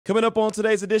Coming up on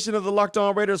today's edition of the Locked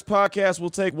On Raiders podcast, we'll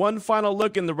take one final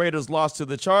look in the Raiders' loss to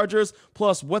the Chargers,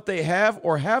 plus what they have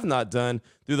or have not done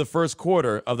through the first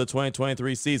quarter of the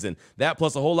 2023 season. That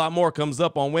plus a whole lot more comes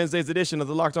up on Wednesday's edition of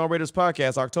the Locked On Raiders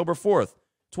podcast, October 4th,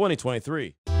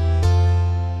 2023.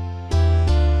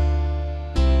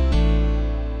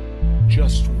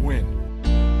 Just win.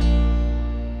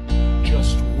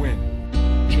 Just win.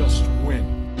 Just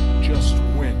win. Just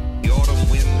win. The autumn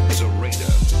wind is a raider,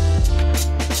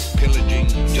 pillaging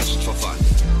just for fun.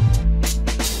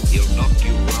 He'll knock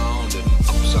you round and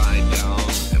upside down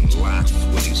and laugh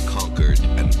when he's conquered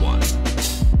and won.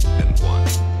 And won.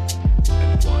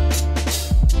 And won.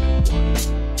 And won.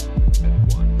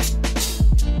 And won.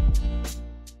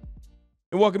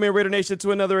 And welcome in, Raider Nation,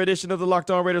 to another edition of the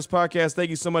Locked On Raiders podcast.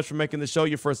 Thank you so much for making the show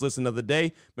your first listen of the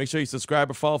day. Make sure you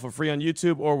subscribe or follow for free on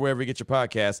YouTube or wherever you get your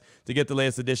podcasts to get the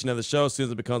latest edition of the show as soon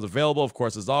as it becomes available. Of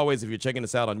course, as always, if you're checking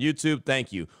us out on YouTube,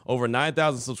 thank you. Over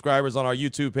 9,000 subscribers on our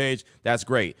YouTube page. That's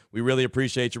great. We really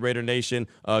appreciate you, Raider Nation.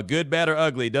 Good, bad, or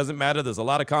ugly, doesn't matter. There's a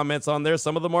lot of comments on there.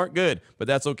 Some of them aren't good, but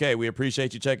that's okay. We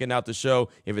appreciate you checking out the show.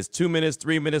 If it's 2 minutes,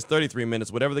 3 minutes, 33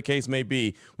 minutes, whatever the case may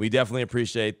be, we definitely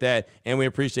appreciate that. And we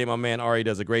appreciate my man Ari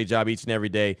does a great job each and every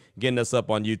day getting us up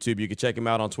on YouTube. You can check him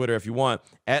out on Twitter if you want,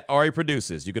 at Ari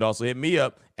Produces. You could also hit me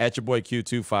up at your boy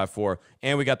Q254.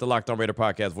 And we got the Locked On Raider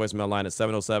podcast voicemail line at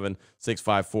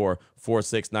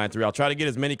 707-654-4693. I'll try to get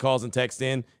as many calls and texts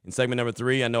in segment number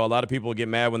 3. I know a lot of people get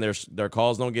mad when their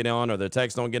calls don't get on or their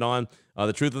texts don't get on.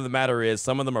 The truth of the matter is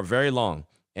some of them are very long.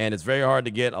 And it's very hard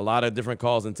to get a lot of different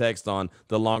calls and text on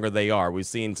the longer they are. We've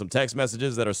seen some text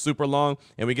messages that are super long,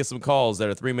 and we get some calls that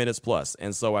are 3 minutes plus.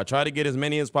 And so I try to get as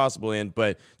many as possible in,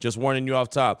 but just warning you off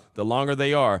top, the longer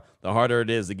they are, the harder it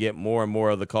is to get more and more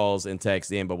of the calls and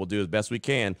texts in. But we'll do as best we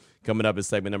can. Coming up is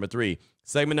segment number 3.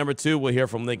 Segment number 2, we'll hear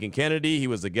from Lincoln Kennedy. He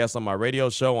was a guest on my radio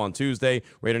show on Tuesday,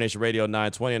 Raider Nation Radio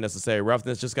 920, Unnecessary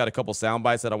Roughness. Just got a couple sound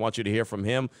bites that I want you to hear from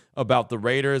him about the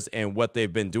Raiders and what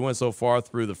they've been doing so far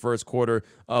through the first quarter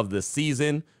of the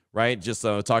season, right? Just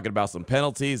talking about some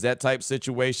penalties, that type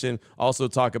situation. Also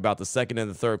talk about the second and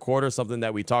the third quarter, something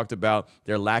that we talked about,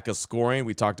 their lack of scoring.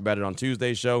 We talked about it on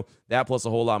Tuesday's show. That plus a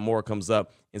whole lot more comes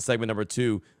up in segment number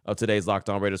 2 of today's Locked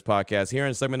On Raiders podcast. Here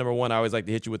in segment number 1, I always like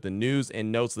to hit you with the news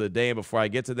and notes of the day. And before I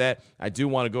get to that, I do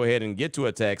want to go ahead and get to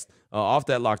a text off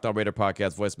that Locked On Raider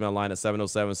podcast voicemail line at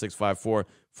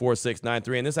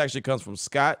 707-654-4693. And this actually comes from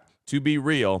Scott, to be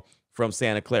real, from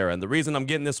Santa Clara. And the reason I'm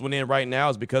getting this one in right now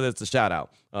is because it's a shout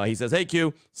out. He says, "Hey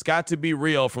Q, Scott to be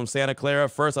real from Santa Clara.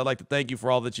 First, I'd like to thank you for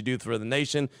all that you do for the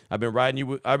nation. I've been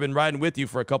riding with you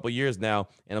for a couple years now,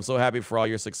 and I'm so happy for all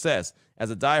your success. As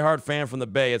a diehard fan from the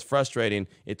Bay, it's frustrating.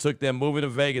 It took them moving to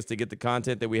Vegas to get the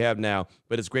content that we have now,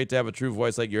 but it's great to have a true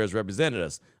voice like yours represented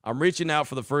us. I'm reaching out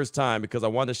for the first time because I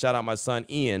wanted to shout out my son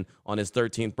Ian on his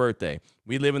 13th birthday.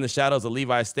 We live in the shadows of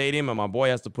Levi Stadium, and my boy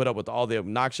has to put up with all the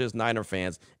obnoxious Niner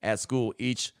fans at school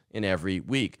each and every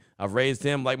week. I've raised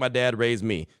him like my dad raised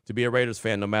me, to be a Raiders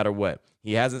fan no matter what.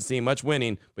 He hasn't seen much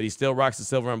winning, but he still rocks the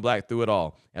silver and black through it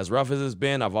all. As rough as it's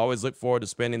been, I've always looked forward to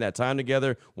spending that time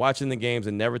together, watching the games,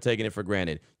 and never taking it for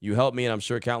granted. You helped me, and I'm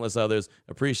sure countless others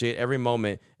appreciate every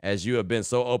moment as you have been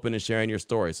so open in sharing your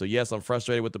story. So yes, I'm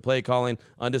frustrated with the play calling,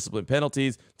 undisciplined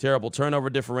penalties, terrible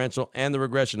turnover differential, and the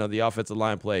regression of the offensive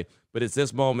line play. But it's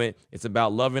this moment. It's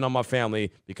about loving on my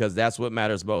family because that's what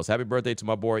matters most. Happy birthday to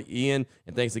my boy Ian,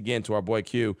 and thanks again to our boy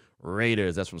Q,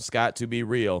 Raiders. That's from Scott, to be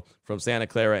real, from Santa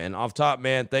Clara. And off top,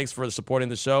 man, thanks for supporting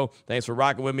the show. Thanks for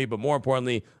rocking with me. But more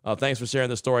importantly, thanks for sharing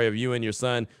the story of you and your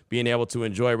son being able to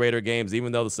enjoy Raider games,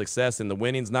 even though the success and the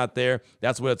winning's not there.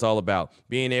 That's what it's all about.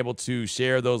 Being able to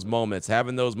share those moments,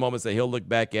 having those moments that he'll look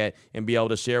back at and be able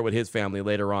to share with his family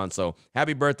later on. So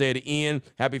happy birthday to Ian.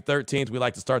 Happy 13th. We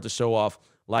like to start the show off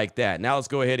like that. Now let's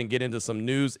go ahead and get into some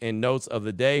news and notes of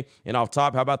the day. And off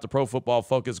top, how about the Pro Football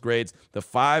Focus grades, the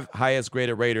 5 highest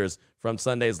graded Raiders from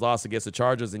Sunday's loss against the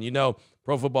Chargers. And you know,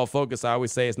 Pro Football Focus, I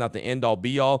always say it's not the end-all,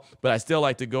 be-all, but I still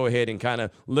like to go ahead and kind of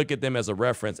look at them as a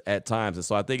reference at times. And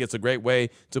so I think it's a great way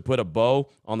to put a bow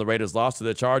on the Raiders' loss to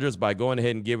the Chargers by going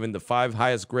ahead and giving the 5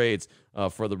 highest grades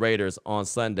for the Raiders on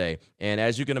Sunday. And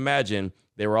as you can imagine,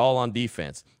 they were all on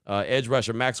defense. Edge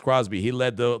rusher Max Crosby, he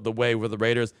led the way with the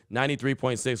Raiders,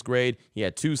 93.6 grade. He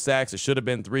had 2 sacks. It should have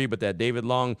been 3, but that David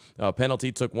Long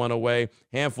penalty took 1 away.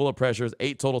 Handful of pressures,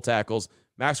 8 total tackles.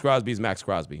 Max Crosby's Max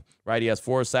Crosby, right? He has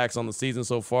 4 sacks on the season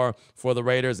so far for the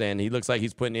Raiders, and he looks like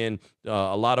he's putting in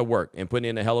a lot of work and putting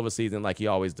in a hell of a season like he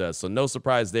always does. So no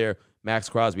surprise there, Max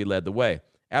Crosby led the way.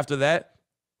 After that,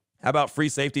 How about free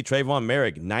safety Trayvon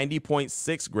Merrick?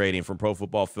 90.6 grading from Pro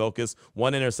Football Focus.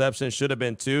 1 interception, should have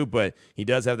been 2, but he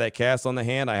does have that cast on the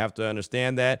hand. I have to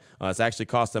understand that. It's actually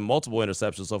cost him multiple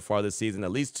interceptions so far this season,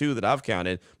 at least 2 that I've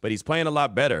counted, but he's playing a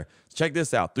lot better. Check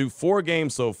this out. Through 4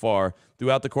 games so far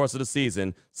throughout the course of the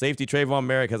season, safety Trayvon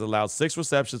Merrick has allowed 6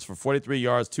 receptions for 43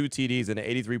 yards, 2 TDs, and an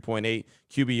 83.8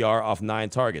 QBR off 9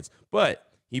 targets. But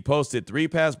he posted 3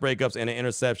 pass breakups and an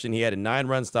interception. He had 9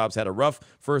 run stops, had a rough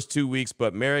first 2 weeks,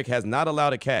 but Merrick has not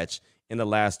allowed a catch in the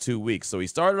last 2 weeks. So he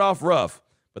started off rough,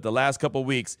 but the last couple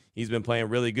weeks, he's been playing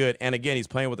really good. And again, he's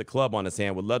playing with a club on his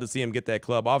hand. Would love to see him get that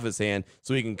club off his hand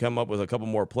so he can come up with a couple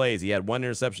more plays. He had 1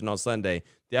 interception on Sunday.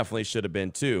 Definitely should have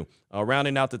been 2.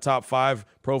 Rounding out the top 5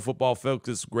 Pro Football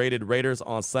Focus graded Raiders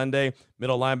on Sunday,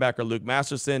 middle linebacker Luke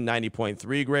Masterson,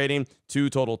 90.3 grading, 2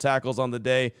 total tackles on the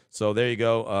day. So there you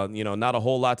go. Not a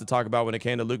whole lot to talk about when it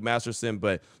came to Luke Masterson,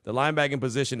 but the linebacking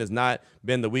position has not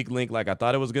been the weak link like I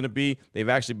thought it was going to be. They've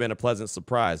actually been a pleasant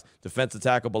surprise. Defensive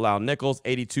tackle Bilal Nichols,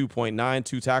 82.9,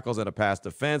 2 tackles and a pass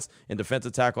defense, and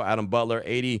defensive tackle Adam Butler,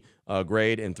 80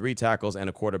 grade and 3 tackles and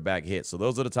a quarterback hit. So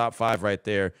those are the top 5 right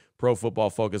there. Pro Football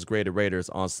Focus graded Raiders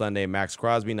on Sunday. Max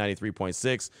Crosby,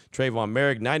 93.6. Trayvon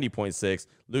Merrick, 90.6.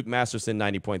 Luke Masterson,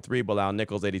 90.3. Bilal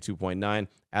Nichols, 82.9.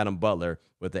 Adam Butler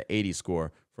with the 80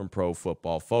 score from Pro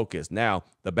Football Focus. Now,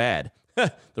 the bad.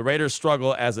 The Raiders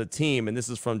struggle as a team, and this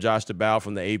is from Josh DeBow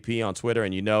from the AP on Twitter.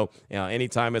 And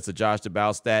anytime it's a Josh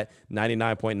DeBow stat,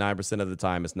 99.9% of the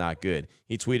time it's not good.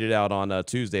 He tweeted out on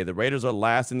Tuesday, the Raiders are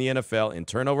last in the NFL in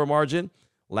turnover margin,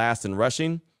 last in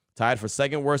rushing, tied for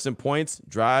second worst in points,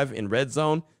 drive in red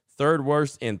zone, third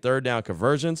worst in third down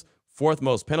conversions, 4th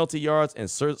most penalty yards, and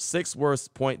 6th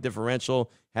worst point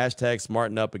differential. Hashtag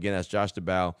smarten up. Again, that's Josh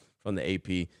DeBow from the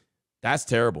AP. That's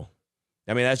terrible.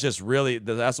 I mean, that's just really,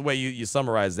 that's the way you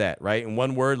summarize that, right? In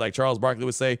one word, like Charles Barkley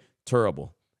would say,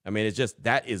 terrible. I mean,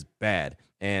 that is bad.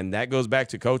 And that goes back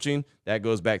to coaching. That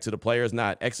goes back to the players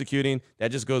not executing.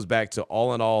 That just goes back to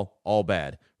all in all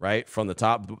bad, right? From the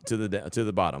top to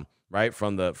the bottom, right?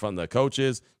 From the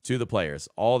coaches to the players.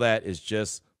 All that is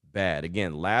just bad.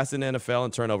 Again, last in NFL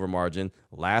in turnover margin,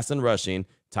 last in rushing,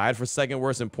 tied for second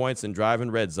worst in points and drive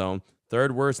in red zone,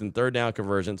 third worst in third down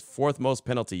conversions, 4th most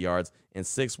penalty yards, and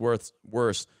 6th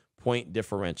worst point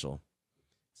differential.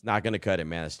 It's not going to cut it,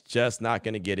 man. It's just not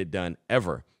going to get it done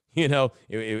ever.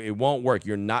 It won't work.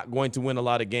 You're not going to win a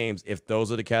lot of games if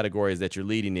those are the categories that you're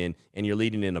leading in, and you're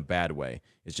leading in a bad way.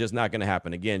 It's just not going to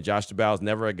happen. Again, Josh DeBow is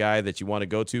never a guy that you want to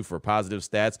go to for positive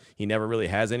stats. He never really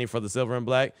has any for the Silver and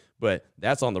Black, but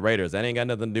that's on the Raiders. That ain't got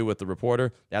nothing to do with the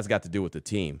reporter. That's got to do with the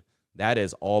team. That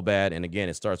is all bad, and again,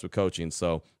 it starts with coaching.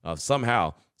 So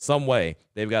somehow, some way,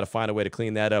 they've got to find a way to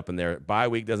clean that up, and their bye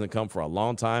week doesn't come for a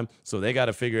long time, so they got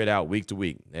to figure it out week to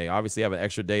week. They obviously have an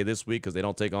extra day this week because they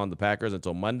don't take on the Packers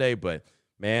until Monday, but,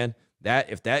 man,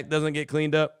 if that doesn't get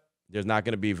cleaned up, there's not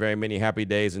going to be very many happy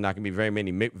days. There's not going to be very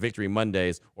many Victory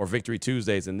Mondays or Victory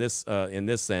Tuesdays in this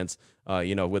sense,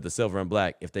 with the Silver and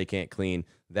Black if they can't clean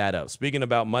that up. Speaking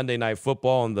about Monday Night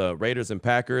Football and the Raiders and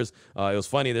Packers, it was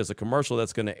funny. There's a commercial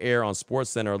that's going to air on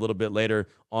SportsCenter a little bit later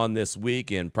on this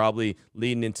week and probably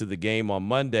leading into the game on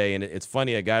Monday. And it's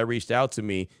funny. A guy reached out to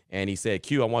me and he said,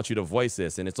 Q, I want you to voice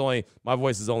this. And my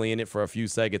voice is only in it for a few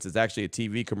seconds. It's actually a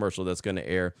TV commercial that's going to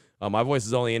air. My voice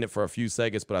is only in it for a few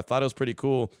seconds, but I thought it was pretty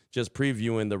cool just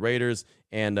previewing the Raiders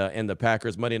and the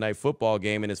Packers Monday Night Football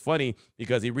game. And it's funny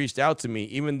because he reached out to me,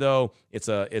 even though it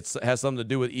has something to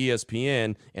do with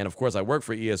ESPN. And of course, I work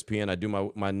for ESPN. I do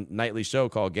my nightly show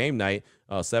called Game Night,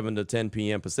 7 to 10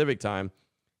 p.m. Pacific time.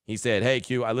 He said, "Hey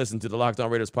Q, I listen to the Locked On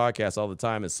Raiders podcast all the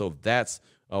time, and so that's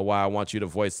why I want you to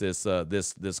voice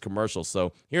this commercial."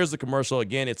 So here's the commercial.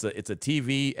 Again, it's a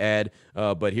TV ad,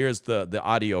 but here's the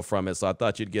audio from it. So I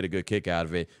thought you'd get a good kick out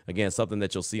of it. Again, something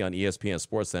that you'll see on ESPN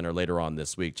SportsCenter later on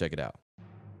this week. Check it out.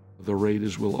 The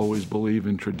Raiders will always believe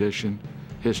in tradition,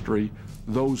 history,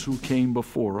 those who came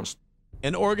before us.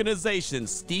 An organization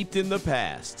steeped in the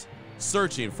past,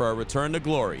 searching for a return to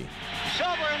glory.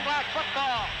 Silver and Black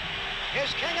football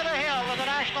is king of the hill of the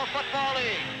National Football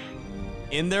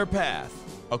League. In their path,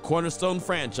 a cornerstone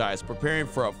franchise preparing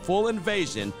for a full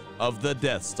invasion of the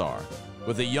Death Star,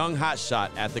 with a young hotshot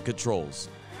at the controls.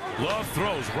 Love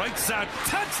throws, right side,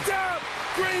 touchdown!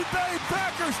 Green Bay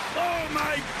Packers! Oh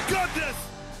my goodness!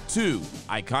 2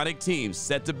 iconic teams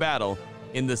set to battle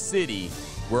in the city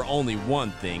where only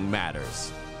one thing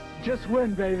matters. Just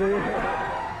win, baby.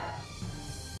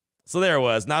 So there it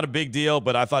was. Not a big deal,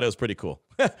 but I thought it was pretty cool.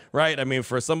 right? I mean,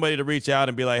 for somebody to reach out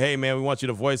and be like, hey, man, we want you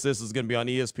to voice this. It's going to be on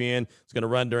ESPN. It's going to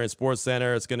run during Sports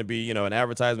Center. It's going to be, an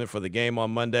advertisement for the game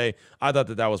on Monday. I thought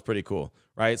that was pretty cool,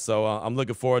 right? So I'm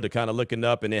looking forward to kind of looking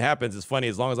up. And it happens. It's funny.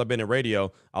 As long as I've been in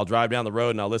radio, I'll drive down the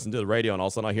road and I'll listen to the radio, and all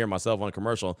of a sudden I'll hear myself on a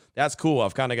commercial. That's cool.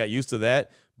 I've kind of got used to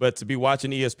that. But to be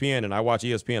watching ESPN, and I watch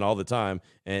ESPN all the time,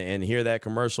 and hear that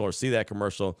commercial or see that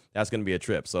commercial, that's going to be a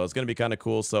trip. So it's going to be kind of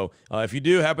cool. So if you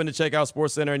do happen to check out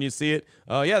SportsCenter and you see it,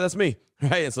 yeah, that's me,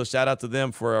 right? And so shout out to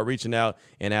them for reaching out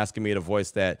and asking me to voice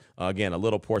that. Again, a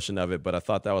little portion of it, but I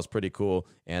thought that was pretty cool.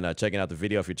 And checking out the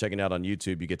video, if you're checking it out on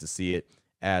YouTube, you get to see it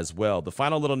as well. The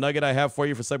final little nugget I have for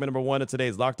you for segment number 1 of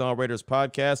today's Locked On Raiders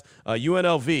podcast,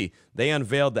 UNLV, they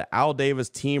unveiled the Al Davis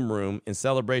team room in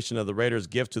celebration of the Raiders'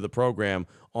 gift to the program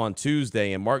on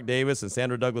Tuesday. And Mark Davis and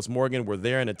Sandra Douglas Morgan were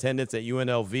there in attendance at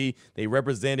UNLV. They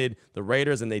represented the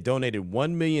Raiders, and they donated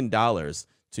 $1 million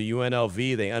to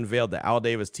UNLV. They unveiled the Al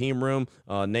Davis team room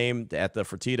named at the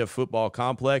Fertitta Football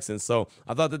Complex. And so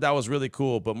I thought that was really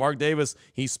cool. But Mark Davis,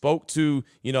 he spoke to,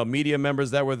 media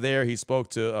members that were there. He spoke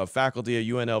to faculty at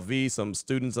UNLV, some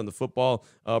students on the football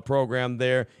program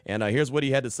there. And here's what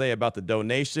he had to say about the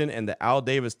donation and the Al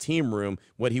Davis team room,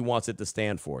 what he wants it to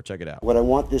stand for. Check it out. What I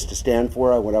want this to stand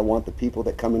for, what I want the people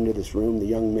that come into this room, the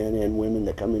young men and women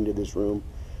that come into this room,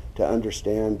 to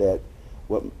understand that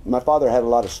my father had a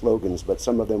lot of slogans, but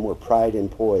some of them were pride and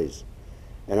poise.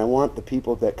 And I want the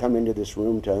people that come into this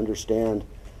room to understand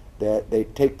that they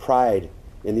take pride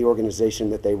in the organization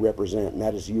that they represent, and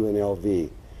that is UNLV.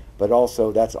 But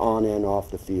also, that's on and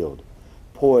off the field.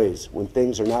 Poise, when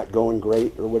things are not going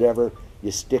great or whatever,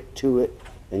 you stick to it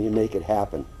and you make it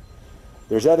happen.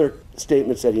 There's other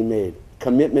statements that he made.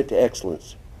 Commitment to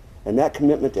excellence. And that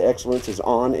commitment to excellence is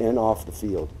on and off the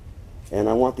field. And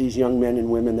I want these young men and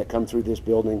women that come through this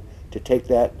building to take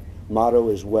that motto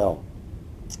as well.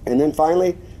 And then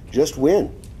finally, just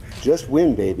win. Just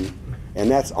win, baby.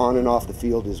 And that's on and off the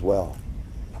field as well.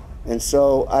 And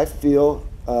so I feel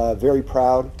very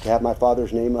proud to have my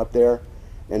father's name up there,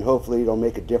 and hopefully it'll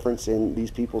make a difference in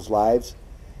these people's lives.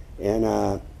 And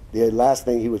the last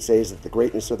thing he would say is that the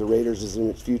greatness of the Raiders is in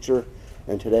its future.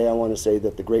 And today I want to say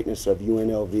that the greatness of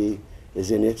UNLV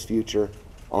is in its future,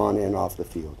 on and off the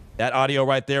field. That audio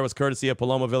right there was courtesy of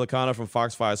Paloma Villicana from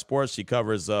Fox 5 Sports. She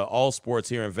covers all sports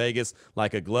here in Vegas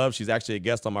like a glove. She's actually a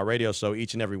guest on my radio show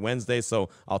each and every Wednesday, so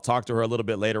I'll talk to her a little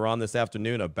bit later on this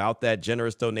afternoon about that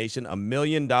generous donation, $1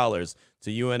 million to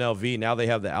UNLV. Now they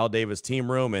have the Al Davis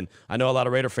team room, and I know a lot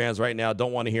of Raider fans right now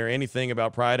don't want to hear anything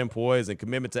about pride and poise and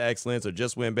commitment to excellence or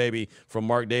just win, baby, from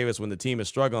Mark Davis when the team is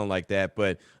struggling like that.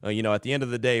 But, at the end of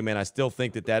the day, man, I still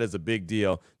think that is a big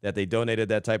deal that they donated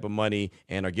that type of money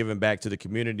and are giving back to the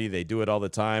community. They do it all the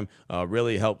time,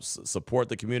 really helps support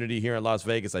the community here in Las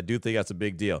Vegas. I do think that's a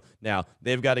big deal. Now,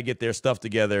 they've got to get their stuff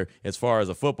together as far as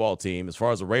a football team, as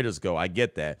far as the Raiders go. I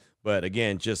get that. But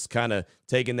again, just kind of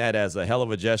taking that as a hell of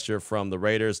a gesture from the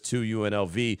Raiders to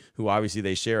UNLV, who obviously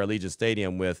they share Allegiant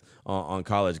Stadium with on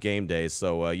college game days.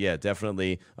 So, yeah,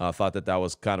 definitely thought that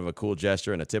was kind of a cool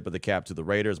gesture and a tip of the cap to the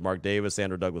Raiders. Mark Davis,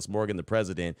 Sandra Douglas Morgan, the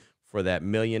president, for that $1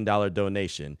 million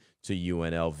donation to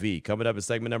UNLV. Coming up in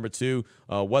segment number 2,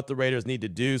 what the Raiders need to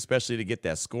do, especially to get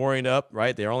that scoring up,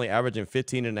 right? They're only averaging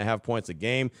 15.5 points a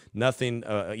game. Nothing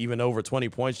even over 20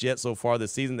 points yet so far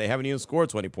this season. They haven't even scored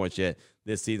 20 points yet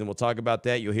this season. We'll talk about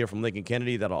that. You'll hear from Lincoln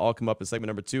Kennedy. That'll all come up in segment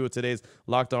number 2 of today's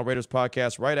Locked On Raiders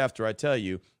podcast right after I tell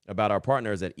you about our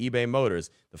partners at eBay Motors.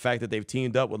 The fact that they've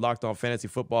teamed up with Locked On Fantasy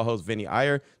Football host Vinny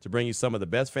Iyer to bring you some of the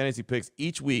best fantasy picks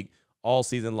each week all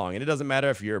season long. And it doesn't matter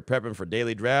if you're prepping for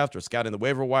daily draft or scouting the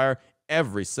waiver wire.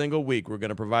 Every single week, we're going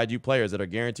to provide you players that are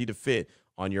guaranteed to fit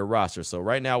on your roster. So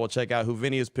right now, we'll check out who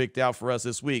Vinny has picked out for us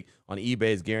this week on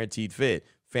eBay's Guaranteed Fit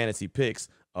Fantasy Picks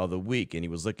of the Week. And he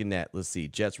was looking at,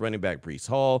 Jets running back Breece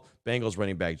Hall, Bengals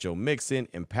running back Joe Mixon,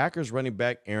 and Packers running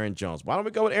back Aaron Jones. Why don't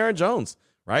we go with Aaron Jones?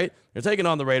 Right? They're taking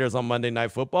on the Raiders on Monday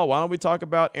Night Football. Why don't we talk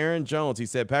about Aaron Jones? He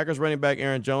said Packers running back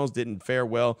Aaron Jones didn't fare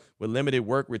well with limited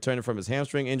work returning from his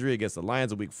hamstring injury against the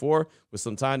Lions in Week 4 with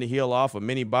some time to heal off a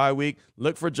mini bye week.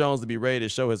 Look for Jones to be ready to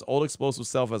show his old explosive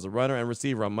self as a runner and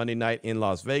receiver on Monday night in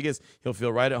Las Vegas. He'll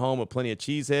feel right at home with plenty of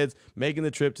cheeseheads, making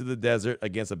the trip to the desert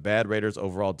against a bad Raiders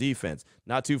overall defense.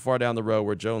 Not too far down the road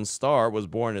where Jones' star was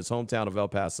born in his hometown of El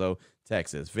Paso,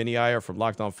 Texas. Vinny Iyer from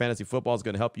Locked On Fantasy Football is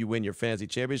going to help you win your fantasy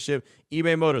championship.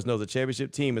 eBay Motors knows the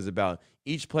championship team is about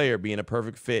each player being a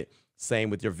perfect fit. Same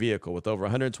with your vehicle. With over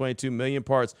 122 million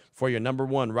parts for your number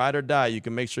one ride or die, you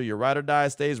can make sure your ride or die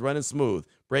stays running smooth.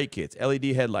 Brake kits, LED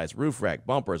headlights, roof rack,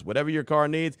 bumpers, whatever your car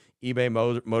needs, eBay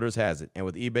Motors has it. And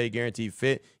with eBay Guaranteed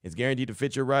Fit, it's guaranteed to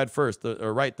fit your ride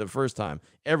right the first time,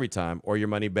 every time, or your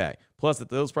money back. Plus, at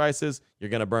those prices, you're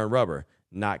going to burn rubber,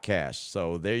 not cash.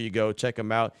 So there you go. Check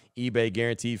them out. eBay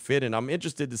Guaranteed Fit. And I'm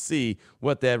interested to see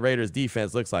what that Raiders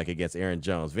defense looks like against Aaron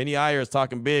Jones. Vinny Iyer is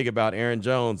talking big about Aaron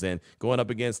Jones and going up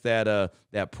against that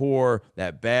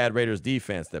bad Raiders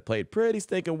defense that played pretty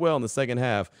stinking well in the second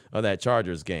half of that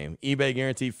Chargers game. eBay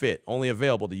Guaranteed Fit, only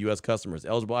available to U.S. customers.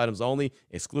 Eligible items only.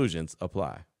 Exclusions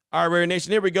apply. All right, Raider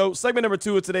Nation, here we go. Segment number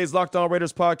 2 of today's Locked On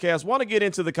Raiders podcast. Want to get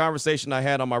into the conversation I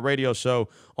had on my radio show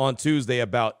on Tuesday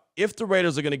about if the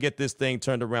Raiders are going to get this thing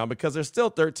turned around, because there's still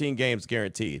 13 games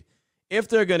guaranteed. If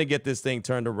they're going to get this thing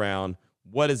turned around,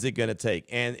 what is it going to take?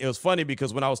 And it was funny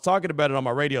because when I was talking about it on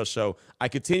my radio show, I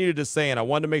continued to say, and I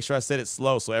wanted to make sure I said it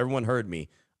slow so everyone heard me,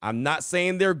 I'm not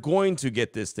saying they're going to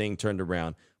get this thing turned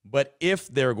around, but if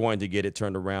they're going to get it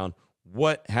turned around,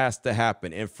 what has to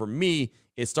happen? And for me,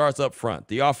 it starts up front.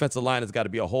 The offensive line has got to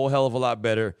be a whole hell of a lot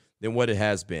better than what it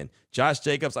has been. Josh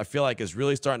Jacobs, I feel like, is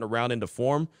really starting to round into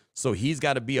form, so he's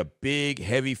got to be a big,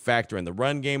 heavy factor in the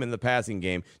run game and the passing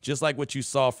game, just like what you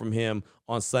saw from him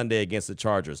on Sunday against the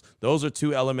Chargers. Those are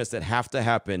two elements that have to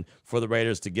happen for the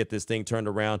Raiders to get this thing turned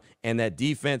around, and that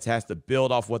defense has to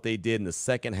build off what they did in the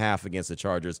second half against the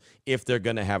Chargers if they're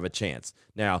going to have a chance.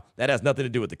 Now, that has nothing to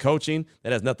do with the coaching.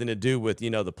 That has nothing to do with,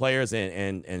 the players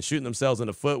and shooting themselves in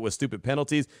the foot with stupid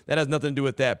penalties. That has nothing to do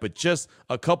with that, but just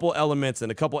a couple elements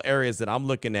and a couple areas that I'm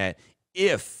looking at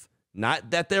if,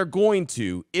 not that they're going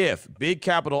to, if, big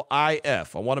capital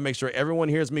IF. I want to make sure everyone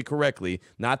hears me correctly.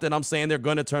 Not that I'm saying they're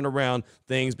going to turn around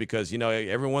things because,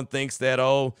 everyone thinks that,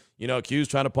 Q's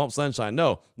trying to pump sunshine.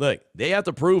 No, look, they have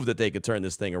to prove that they could turn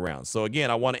this thing around. So,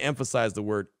 again, I want to emphasize the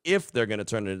word if they're going to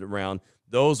turn it around.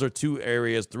 Those are 3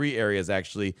 areas,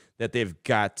 actually, that they've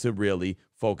got to really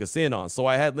focus in on. So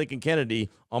I had Lincoln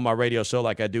Kennedy on my radio show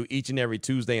like I do each and every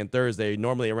Tuesday and Thursday,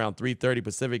 normally around 3:30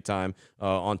 Pacific time.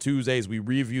 On Tuesdays, we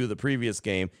review the previous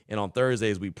game, and on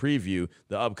Thursdays, we preview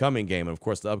the upcoming game. And, of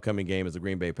course, the upcoming game is the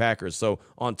Green Bay Packers. So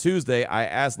on Tuesday, I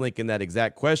asked Lincoln that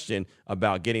exact question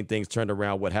about getting things turned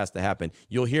around, what has to happen.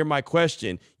 You'll hear my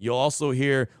question. You'll also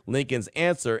hear Lincoln's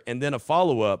answer, and then a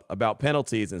follow-up about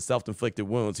penalties and self-inflicted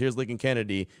wounds. Here's Lincoln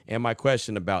Kennedy and my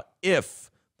question about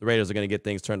if the Raiders are going to get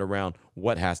things turned around,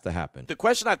 what has to happen? The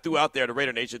question I threw out there to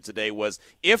Raider Nation today was,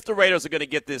 if the Raiders are going to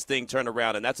get this thing turned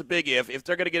around, and that's a big if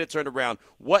they're going to get it turned around,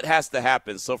 what has to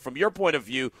happen? So from your point of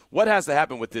view, what has to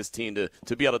happen with this team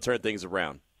to be able to turn things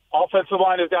around? Offensive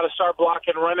line has got to start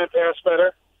blocking, running, pass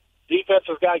better. Defense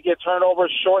has got to get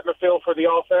turnovers, shorten the field for the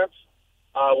offense.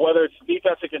 Whether it's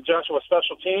defense in conjunction with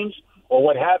special teams or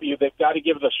what have you, they've got to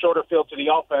give the shorter field to the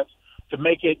offense to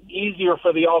make it easier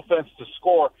for the offense to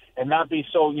score and not be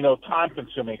so,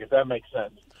 time-consuming, if that makes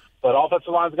sense. But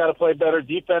offensive line's got to play better.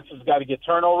 Defense has got to get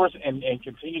turnovers and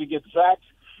continue to get sacks.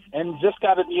 And just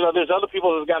got to, there's other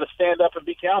people that have got to stand up and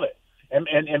be counted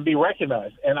and be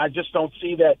recognized. And I just don't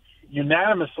see that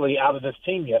unanimously out of this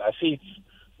team yet. I see,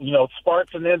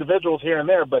 sparks and individuals here and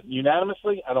there, but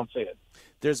unanimously, I don't see it.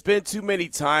 There's been too many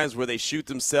times where they shoot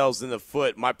themselves in the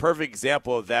foot. My perfect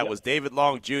example of that was David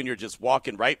Long Jr. just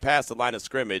walking right past the line of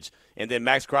scrimmage, and then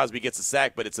Max Crosby gets a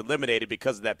sack, but it's eliminated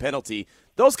because of that penalty.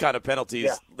 Those kind of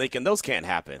penalties, Lincoln, those can't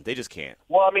happen. They just can't.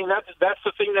 Well, that's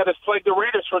the thing that has plagued the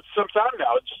Raiders for some time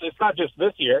now. It's not just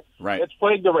this year. Right. It's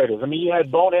plagued the Raiders. You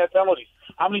had bonehead penalties.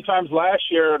 How many times last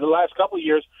year or the last couple of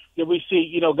years did we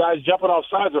see, guys jumping off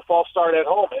sides or false start at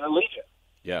home in Allegiant?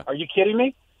 Yeah. Are you kidding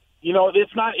me?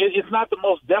 It's not the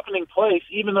most deafening place,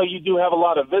 even though you do have a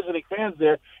lot of visiting fans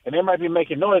there, and they might be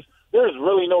making noise. There is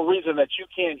really no reason that you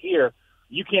can't hear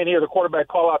the quarterback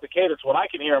call out the cadence when I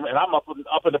can hear him, and I'm up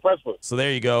in the press booth. So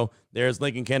there you go. There's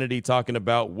Lincoln Kennedy talking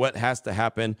about what has to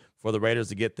happen for the Raiders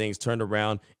to get things turned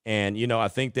around, and I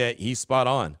think that he's spot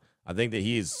on. I think that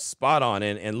he's spot on.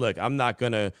 And look, I'm not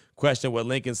going to question what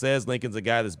Lincoln says. Lincoln's a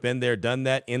guy that's been there, done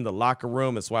that in the locker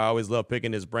room. That's why I always love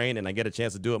picking his brain, and I get a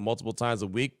chance to do it multiple times a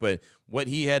week. But what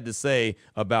he had to say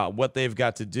about what they've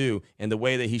got to do and the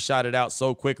way that he shot it out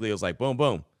so quickly, it was like, boom,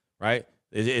 boom, right?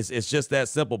 It's just that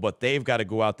simple, but they've got to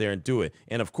go out there and do it.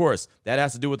 And, of course, that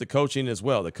has to do with the coaching as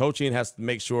well. The coaching has to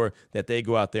make sure that they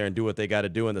go out there and do what they got to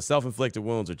do, and the self-inflicted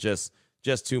wounds are just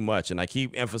too much. And I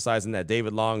keep emphasizing that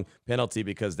David Long penalty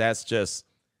because that's just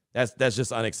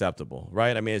unacceptable,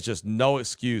 right? It's just no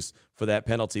excuse for that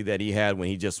penalty that he had when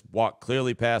he just walked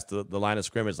clearly past the line of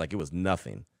scrimmage like it was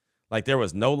nothing. Like there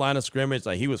was no line of scrimmage,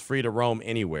 like he was free to roam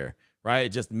anywhere, right? It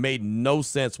just made no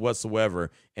sense whatsoever.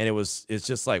 And it's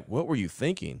just like, what were you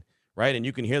thinking? Right. And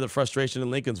you can hear the frustration in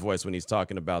Lincoln's voice when he's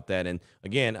talking about that. And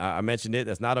again, I mentioned it.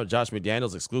 That's not a Josh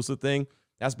McDaniels exclusive thing.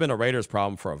 That's been a Raiders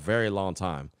problem for a very long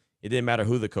time. It didn't matter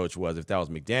who the coach was. If that was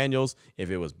McDaniels, if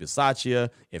it was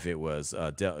Bisaccia, if it was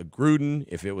Gruden,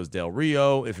 if it was Del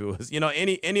Rio, if it was,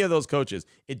 any of those coaches,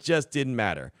 it just didn't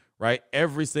matter. right?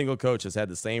 Every single coach has had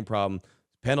the same problem.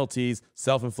 Penalties,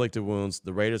 self-inflicted wounds.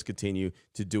 The Raiders continue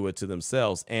to do it to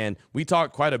themselves. And we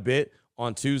talked quite a bit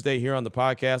on Tuesday here on the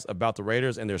podcast about the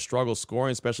Raiders and their struggle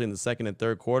scoring, especially in the second and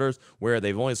third quarters, where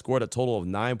they've only scored a total of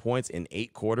 9 points in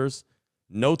 8 quarters.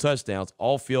 No touchdowns,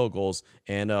 all field goals.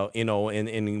 And,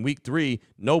 in week 3,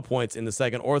 no points in the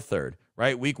second or third,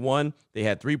 right? Week 1, they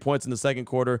had 3 points in the second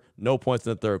quarter, no points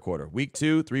in the third quarter. Week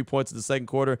 2, 3 points in the second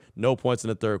quarter, no points in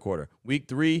the third quarter. Week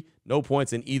 3, no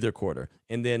points in either quarter.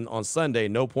 And then on Sunday,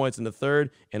 no points in the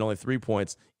third and only 3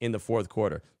 points in the fourth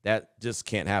quarter. That just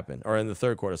can't happen. Or in the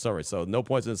third quarter, sorry. So no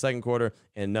points in the second quarter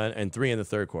and 3 in the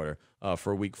third quarter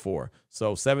for week 4.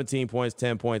 So 17 points,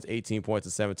 10 points, 18 points,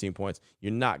 and 17 points.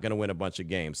 You're not going to win a bunch of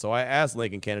games. So I asked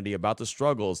Lincoln Kennedy about the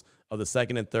struggles of the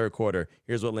second and third quarter.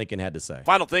 Here's what Lincoln had to say.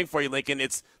 Final thing for you, Lincoln.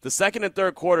 It's the second and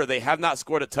third quarter. They have not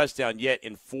scored a touchdown yet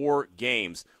in 4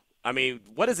 games. I mean,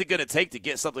 what is it going to take to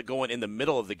get something going in the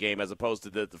middle of the game as opposed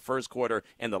to the first quarter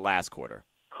and the last quarter?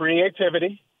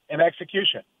 Creativity and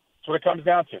execution. That's what it comes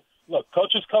down to. Look,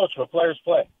 coaches coach, but players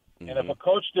play. Mm-hmm. And if a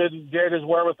coach did his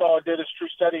wherewithal, did his true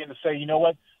study, and to say, you know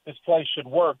what, this play should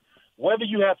work, whether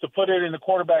you have to put it in the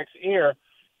quarterback's ear,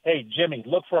 hey, Jimmy,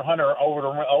 look for Hunter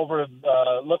over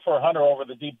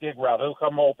the deep dig route. He'll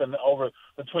come open over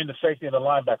between the safety and the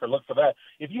linebacker. Look for that.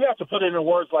 If you have to put it in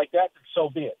words like that, then so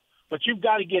be it. But you've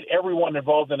got to get everyone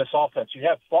involved in this offense. You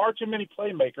have far too many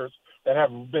playmakers that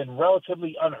have been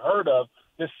relatively unheard of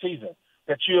this season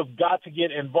that you have got to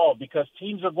get involved, because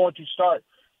teams are going to start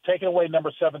taking away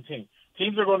number 17.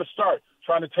 Teams are going to start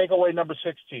trying to take away number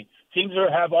 16. Teams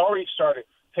have already started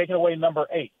taking away number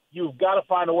 8. You've got to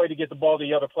find a way to get the ball to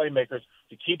the other playmakers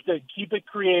to keep it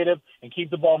creative and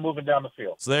keep the ball moving down the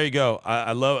field. So there you go.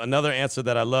 I love another answer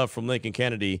that I love from Lincoln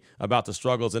Kennedy about the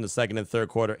struggles in the second and third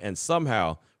quarter. And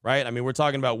somehow, right, I mean, we're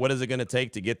talking about what is it going to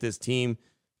take to get this team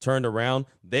turned around.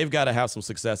 They've got to have some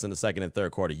success in the second and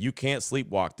third quarter. You can't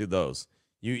sleepwalk through those.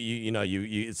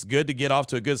 It's good to get off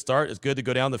to a good start. It's good to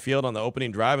go down the field on the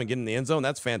opening drive and get in the end zone.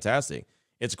 That's fantastic.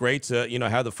 It's great to,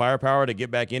 have the firepower to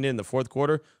get back in the fourth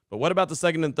quarter. But what about the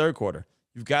second and third quarter?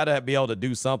 You've got to be able to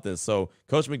do something. So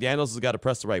Coach McDaniels has got to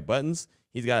press the right buttons.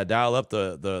 He's got to dial up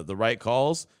the right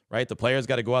calls, right? The players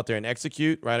got to go out there and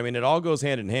execute, right? I mean, it all goes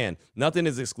hand in hand. Nothing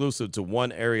is exclusive to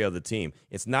one area of the team.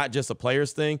 It's not just a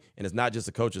player's thing, and it's not just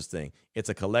a coach's thing. It's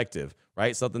a collective,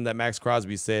 right? Something that Max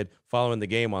Crosby said following the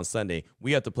game on Sunday.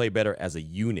 We have to play better as a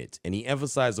unit. And he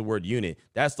emphasized the word unit.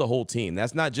 That's the whole team.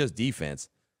 That's not just defense.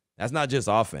 That's not just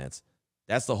offense.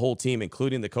 That's the whole team,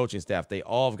 including the coaching staff. They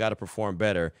all have got to perform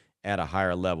better at a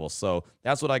higher level. So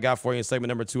that's what I got for you in segment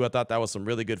number 2. I thought that was some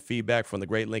really good feedback from the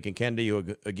great Lincoln Kennedy, who,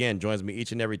 again, joins me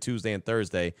each and every Tuesday and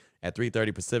Thursday at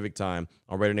 3:30 Pacific time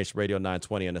on Raider Nation Radio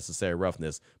 920 Unnecessary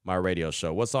Roughness, my radio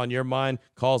show. What's on your mind?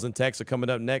 Calls and texts are coming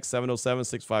up next,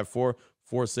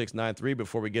 707-654-4693.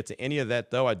 Before we get to any of that,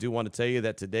 though, I do want to tell you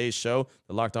that today's show,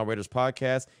 the Locked On Raiders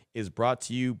podcast, is brought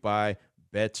to you by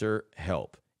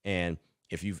BetterHelp. And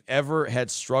if you've ever had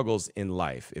struggles in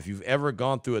life, if you've ever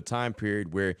gone through a time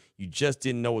period where you just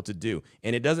didn't know what to do,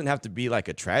 and it doesn't have to be like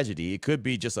a tragedy. It could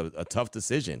be just a tough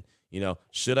decision.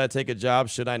 Should I take a job?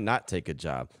 Should I not take a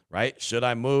job? Right? Should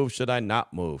I move? Should I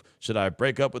not move? Should I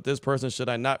break up with this person? Should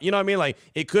I not? You know what I mean? Like,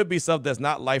 it could be something that's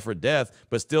not life or death,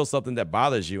 but still something that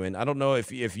bothers you. And I don't know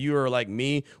if you are like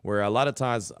me, where a lot of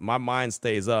times my mind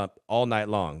stays up all night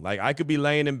long. Like, I could be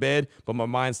laying in bed, but my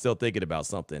mind's still thinking about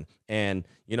something. And,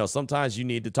 sometimes you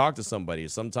need to talk to somebody.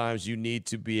 Sometimes you need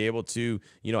to be able to,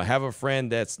 have a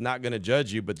friend that's not going to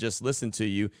judge you, but just listen to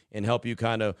you and help you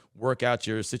kind of work out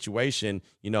your situation,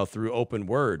 through open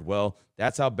word. Well,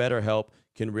 that's how BetterHelp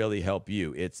can really help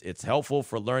you. It's helpful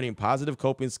for learning positive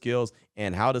coping skills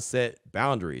and how to set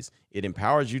boundaries. It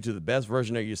empowers you to the best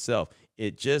version of yourself.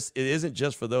 It isn't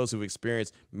just for those who've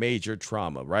experienced major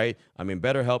trauma, right? I mean,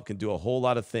 BetterHelp can do a whole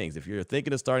lot of things. If you're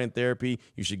thinking of starting therapy,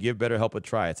 you should give BetterHelp a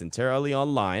try. It's entirely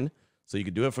online, so you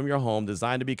can do it from your home,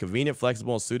 designed to be convenient,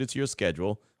 flexible, and suited to your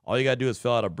schedule. All you got to do is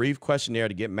fill out a brief questionnaire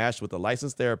to get matched with a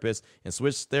licensed therapist and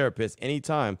switch therapists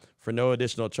anytime for no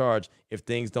additional charge if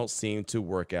things don't seem to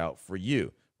work out for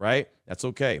you, right? That's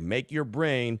okay. Make your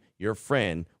brain your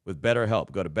friend with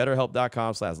BetterHelp. Go to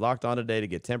BetterHelp.com/LockedOn today to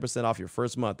get 10% off your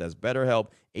first month. That's BetterHelp,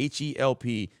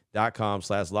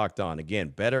 HELP.com/LockedOn.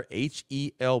 Again,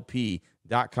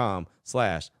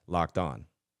 BetterHelp.com/LockedOn.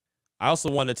 I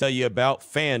also want to tell you about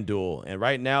FanDuel. And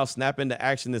right now, snap into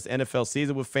action this NFL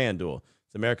season with FanDuel.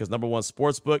 It's America's #1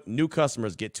 sports book. New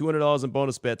customers get $200 in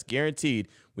bonus bets guaranteed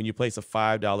when you place a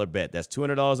 $5 bet. That's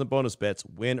 $200 in bonus bets,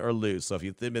 win or lose. So if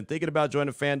you've been thinking about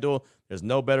joining FanDuel, there's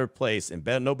no better place and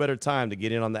no better time to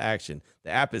get in on the action. The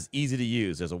app is easy to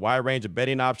use. There's a wide range of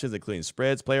betting options, including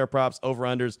spreads, player props,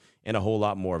 over-unders, and a whole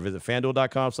lot more. Visit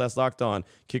FanDuel.com/lockedon.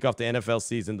 Kick off the NFL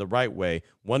season the right way.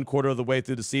 1/4 of the way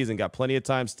through the season. Got plenty of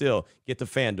time still. Get to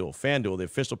FanDuel. FanDuel, the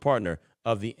official partner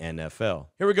of the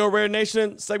NFL. Here we go, Raider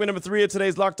Nation. Segment number 3 of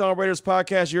today's Locked On Raiders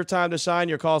podcast. Your time to shine.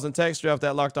 Your calls and texts. Draft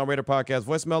that Locked On Raider podcast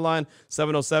voicemail line,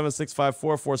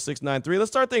 707-654-4693. Let's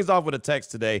start things off with a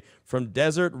text today from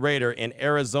Desert Raider in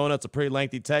Arizona. It's a pretty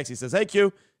lengthy text. He says, "Hey,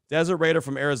 Q. Desert Raider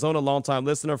from Arizona, longtime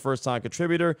listener, first-time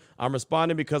contributor. I'm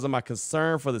responding because of my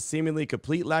concern for the seemingly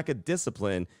complete lack of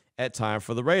discipline at time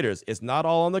for the Raiders. It's not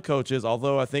all on the coaches,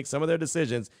 although I think some of their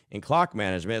decisions in clock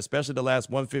management, especially the last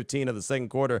 1:15 of the second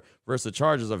quarter versus the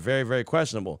Chargers, are very, very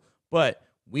questionable. But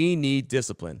we need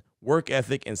discipline, work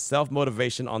ethic, and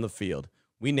self-motivation on the field.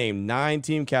 We named 9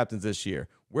 team captains this year.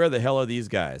 Where the hell are these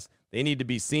guys? They need to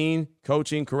be seen,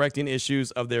 coaching, correcting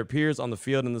issues of their peers on the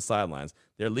field and the sidelines.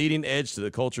 They're leading edge to the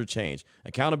culture change.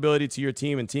 Accountability to your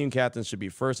team and team captains should be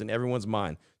first in everyone's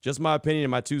mind. Just my opinion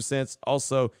and my 2 cents.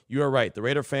 Also, you are right. The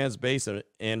Raider fans base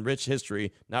in rich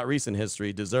history, not recent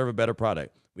history, deserve a better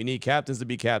product. We need captains to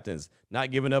be captains.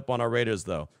 Not giving up on our Raiders,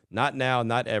 though. Not now,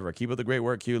 not ever. Keep up the great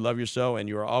work, Q. Love your show, and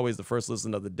you are always the first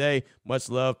listen of the day. Much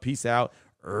love. Peace out,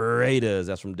 Raiders."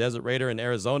 That's from Desert Raider in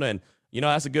Arizona. And,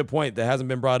 that's a good point that hasn't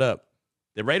been brought up.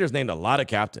 The Raiders named a lot of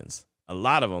captains. A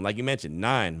lot of them, like you mentioned,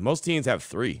 9. Most teams have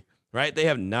 3, right? They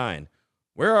have 9.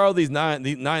 Where are all these 9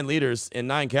 leaders and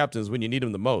 9 captains when you need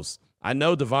them the most? I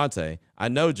know Devontae. I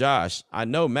know Josh. I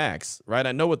know Max, right?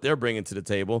 I know what they're bringing to the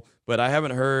table, but I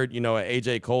haven't heard,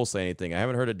 AJ Cole say anything. I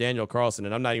haven't heard of Daniel Carlson,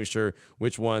 and I'm not even sure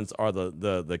which ones are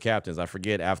the captains. I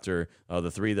forget after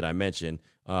the 3 that I mentioned.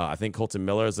 I think Colton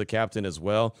Miller is a captain as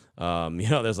well.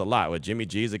 There's a lot. With Jimmy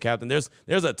G is a captain. There's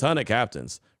a ton of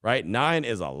captains, right? 9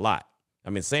 is a lot. I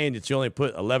mean, saying that you only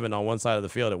put 11 on one side of the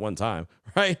field at one time,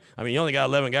 right? I mean, you only got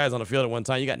 11 guys on the field at one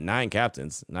time. You got 9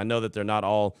 captains. And I know that they're not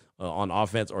all on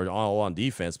offense or all on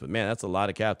defense, but, man, that's a lot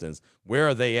of captains. Where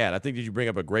are they at? I think that you bring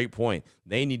up a great point.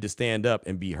 They need to stand up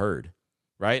and be heard,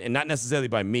 right? And not necessarily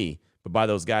by me, but by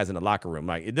those guys in the locker room.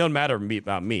 Like, it doesn't matter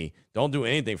about me. Don't do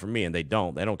anything for me, and they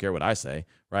don't. They don't care what I say,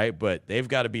 right? But they've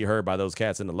got to be heard by those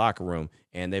cats in the locker room,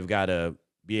 and they've got to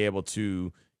be able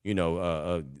to,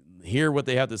 hear what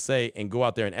they have to say and go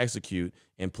out there and execute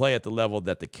and play at the level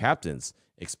that the captains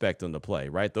expect them to play,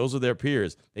 right? Those are their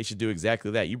peers. They should do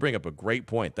exactly that. You bring up a great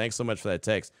point. Thanks so much for that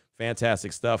text.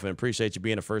 Fantastic stuff, and appreciate you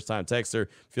being a first-time texter.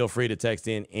 Feel free to text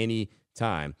in any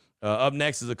time. Up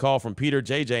next is a call from Peter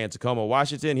JJ in Tacoma,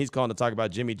 Washington. He's calling to talk about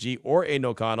Jimmy G or Aiden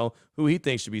O'Connell, who he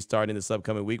thinks should be starting this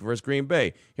upcoming week versus Green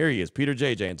Bay. Here he is, Peter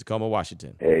JJ in Tacoma,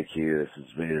 Washington. Hey, Q, this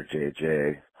is Peter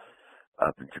JJ.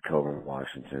 Up in Tacoma,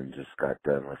 Washington. Just got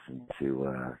done listening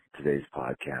to today's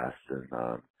podcast and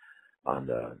on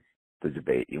the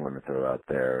debate you want to throw out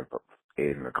there about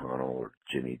Aiden O'Connell or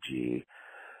Jimmy G.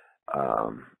 I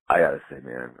gotta say,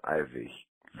 man, I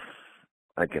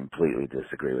completely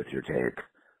disagree with your take.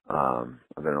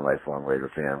 I've been a lifelong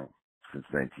Raider fan since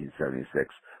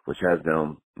 1976, which has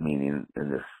no meaning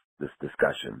in this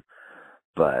discussion,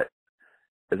 but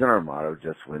isn't our motto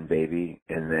just win, baby?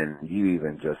 And then you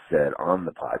even just said on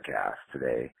the podcast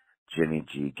today, Jimmy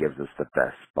G gives us the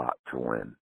best spot to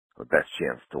win, the best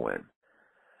chance to win.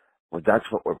 Well,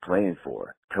 that's what we're playing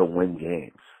for, to win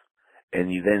games. And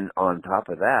you then, on top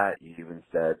of that, you even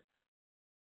said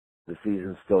the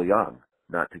season's still young,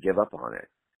 not to give up on it.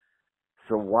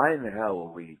 So why in the hell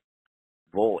will we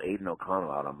roll Aiden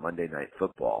O'Connell out on Monday Night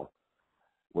Football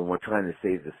when we're trying to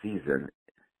save the season?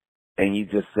 And you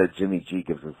just said Jimmy G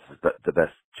gives us the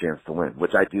best chance to win,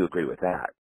 which I do agree with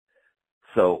that.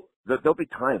 So there'll be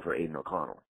time for Aiden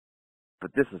O'Connell,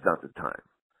 but this is not the time.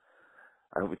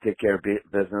 I hope we take care of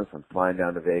business. I'm flying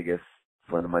down to Vegas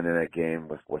for the Monday night game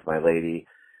with my lady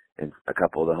and a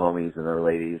couple of the homies and their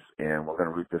ladies, and we're going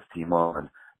to root this team on.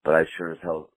 But I sure as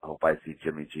hell hope I see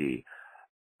Jimmy G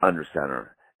under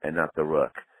center and not the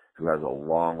Rook, who has a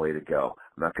long way to go.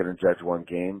 I'm not going to judge one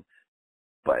game,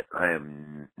 but I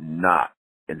am not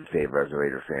in favor as a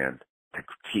Raider fan to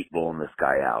keep rolling this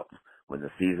guy out. When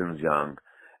the season's young,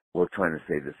 we're trying to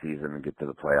save the season and get to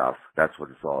the playoffs. That's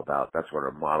what it's all about. That's what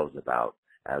our motto's about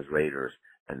as Raiders.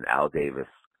 And Al Davis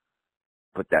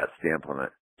put that stamp on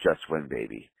it. Just win,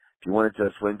 baby. If you want to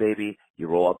just win, baby, you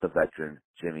roll out the veteran,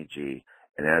 Jimmy G.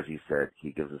 And as you said,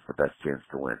 he gives us the best chance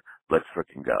to win. Let's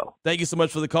frickin' go. Thank you so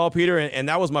much for the call, Peter. And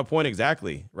that was my point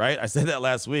exactly, right? I said that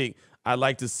last week. I'd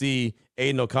like to see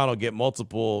Aiden O'Connell get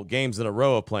multiple games in a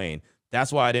row of playing.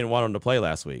 That's why I didn't want him to play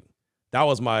last week. That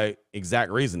was my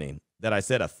exact reasoning that I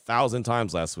said 1,000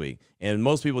 times last week. And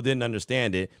most people didn't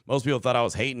understand it. Most people thought I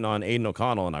was hating on Aiden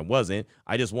O'Connell, and I wasn't.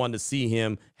 I just wanted to see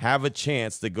him have a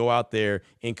chance to go out there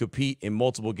and compete in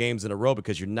multiple games in a row,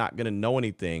 because you're not going to know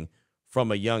anything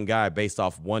from a young guy based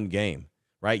off one game,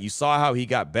 right? You saw how he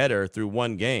got better through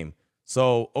one game.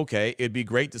 So, okay, it'd be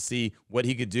great to see what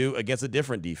he could do against a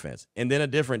different defense, and then a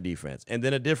different defense, and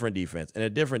then a different defense, and a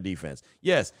different defense.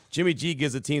 Yes, Jimmy G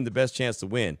gives the team the best chance to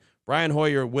win. Brian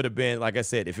Hoyer would have been, like I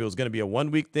said, if it was going to be a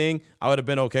one-week thing, I would have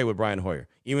been okay with Brian Hoyer,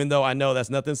 even though I know that's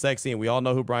nothing sexy, and we all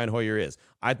know who Brian Hoyer is.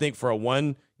 I think for a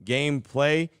one-game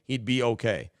play, he'd be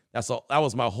okay. That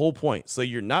was my whole point. So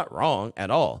you're not wrong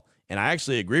at all, and I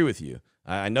actually agree with you.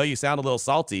 I know you sound a little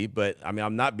salty, but, I mean,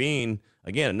 I'm not being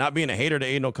a hater to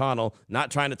Aiden O'Connell, not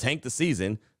trying to tank the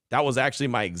season. That was actually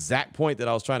my exact point that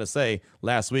I was trying to say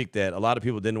last week that a lot of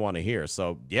people didn't want to hear.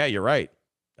 So, yeah, you're right.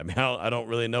 I mean, I don't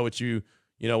really know what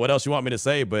what else you want me to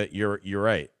say, but you're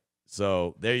right.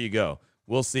 So there you go.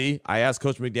 We'll see. I asked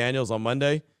Coach McDaniels on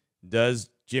Monday, does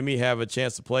Jimmy have a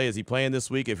chance to play? Is he playing this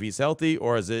week if he's healthy,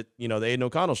 or is it, the Aiden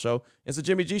O'Connell show? It's a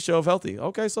Jimmy G show if healthy.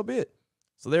 Okay, so be it.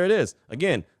 So there it is.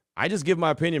 Again, I just give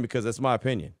my opinion because that's my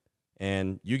opinion.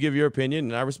 And you give your opinion,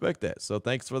 and I respect that. So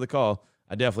thanks for the call.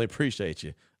 I definitely appreciate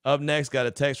you. Up next, got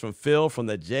a text from Phil from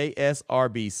the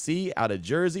JSRBC out of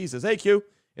Jersey. He says, hey, Q.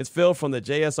 It's Phil from the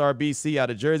JSRBC out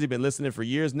of Jersey. Been listening for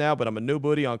years now, but I'm a new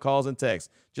booty on calls and texts.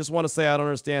 Just want to say I don't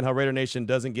understand how Raider Nation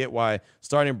doesn't get why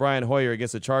starting Brian Hoyer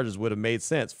against the Chargers would have made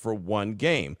sense for one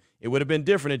game. It would have been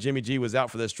different if Jimmy G was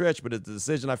out for the stretch, but it's a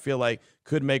decision I feel like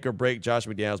could make or break Josh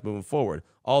McDaniels moving forward.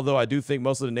 Although I do think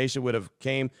most of the nation would have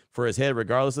came for his head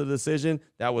regardless of the decision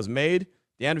that was made.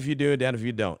 Damned if you do, damned if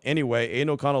you don't. Anyway, Aiden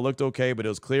O'Connell looked okay, but it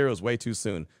was clear it was way too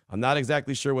soon. I'm not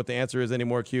exactly sure what the answer is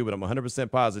anymore, Q, but I'm 100%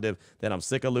 positive that I'm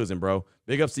sick of losing, bro.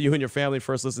 Big ups to you and your family.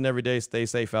 First listen every day. Stay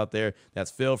safe out there.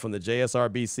 That's Phil from the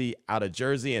JSRBC out of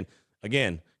Jersey. And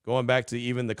again, going back to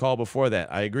even the call before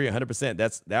that, I agree 100%.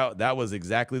 That was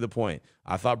exactly the point.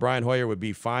 I thought Brian Hoyer would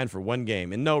be fine for one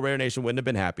game. And no, Raider Nation wouldn't have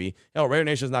been happy. Hell, Raider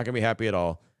Nation's not going to be happy at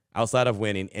all outside of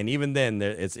winning. And even then,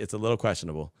 it's a little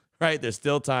questionable. Right? There's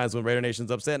still times when Raider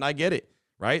Nation's upset, and I get it,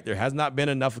 right? There has not been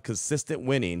enough consistent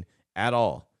winning at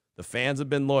all. The fans have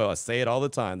been loyal. I say it all the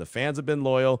time. The fans have been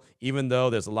loyal, even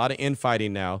though there's a lot of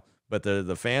infighting now, but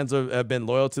the fans have been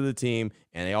loyal to the team,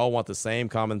 and they all want the same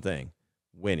common thing,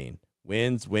 winning.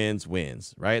 Wins, wins,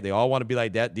 wins, right? They all want to be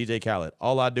like that DJ Khaled.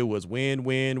 All I do was win,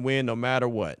 win, win, no matter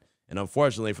what. And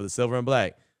unfortunately for the Silver and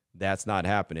Black, that's not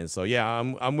happening. So, yeah,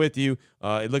 I'm with you.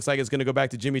 It looks like it's going to go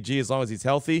back to Jimmy G as long as he's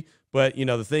healthy. But,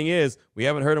 the thing is, we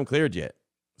haven't heard him cleared yet.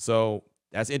 So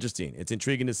that's interesting. It's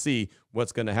intriguing to see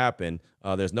what's going to happen.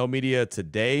 There's no media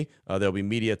today. There'll be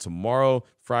media tomorrow,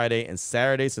 Friday, and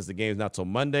Saturday since the game's not till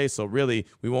Monday. So, really,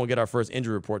 we won't get our first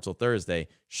injury report till Thursday.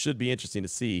 Should be interesting to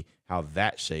see how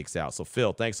that shakes out. So,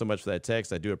 Phil, thanks so much for that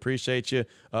text. I do appreciate you.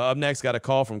 Up next, got a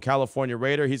call from California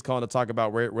Raider. He's calling to talk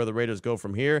about where the Raiders go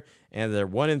from here. And they're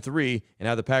 1-3 and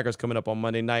have the Packers coming up on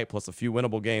Monday night, plus a few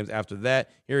winnable games after that.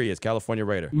 Here he is, California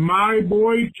Raider. My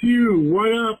boy Q,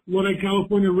 what up? What a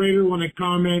California Raider want to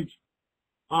comment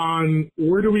on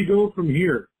where do we go from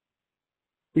here?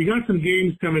 We got some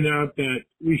games coming up that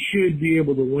we should be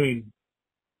able to win.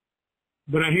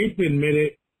 But I hate to admit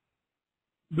it,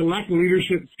 the lack of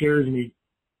leadership scares me.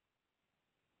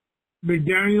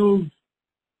 McDaniels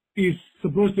is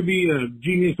supposed to be a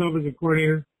genius offensive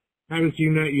coordinator. Haven't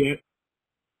seen that yet.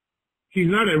 He's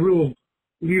not a real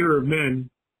leader of men,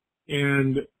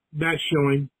 and that's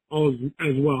showing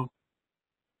as well.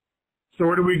 So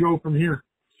where do we go from here?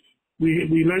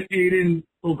 We let Aiden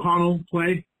O'Connell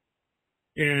play,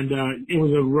 and it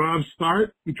was a rough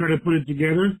start. We tried to put it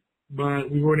together,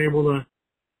 but we weren't able to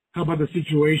help out the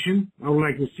situation. I would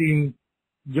like to see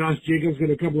Josh Jacobs get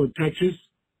a couple of touches.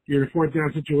 You're in a fourth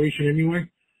down situation anyway,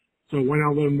 so why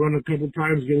not let him run a couple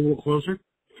times, get a little closer?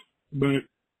 But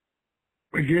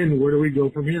again, where do we go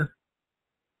from here?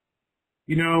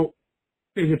 Is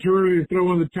it too early to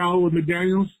throw in the towel with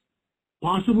McDaniels?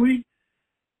 Possibly.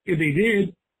 If they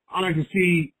did, I'd like to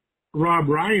see Rob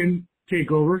Ryan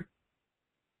take over.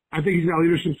 I think he's got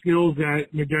leadership skills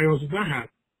that McDaniels does not have.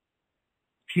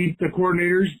 Keep the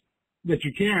coordinators that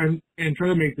you can and try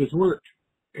to make this work.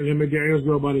 And then McDaniels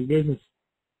go about his business.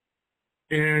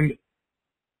 And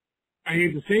I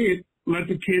hate to say it, let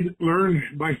the kid learn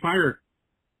by fire.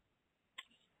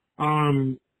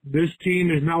 This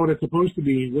team is not what it's supposed to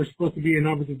be. We're supposed to be an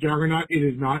offensive juggernaut. It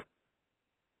is not.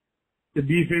 The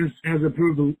defense has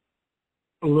improved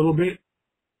a little bit.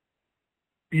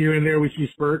 Here and there we see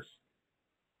spurts.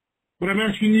 But I'm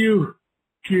asking you,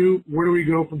 Q, where do we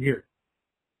go from here?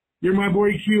 You're my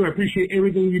boy, Q. I appreciate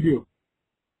everything you do.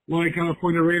 Lonnie,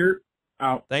 California Raider,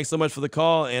 out. Thanks so much for the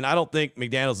call. And I don't think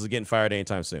McDaniels is getting fired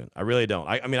anytime soon. I really don't.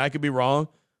 I mean, I could be wrong,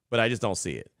 but I just don't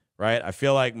see it. Right? I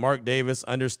feel like Mark Davis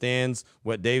understands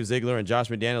what Dave Ziegler and Josh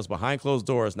McDaniels behind closed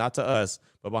doors, not to us,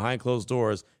 but behind closed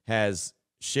doors, has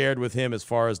shared with him as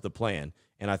far as the plan.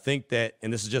 And I think that,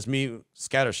 and this is just me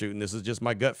scatter shooting, this is just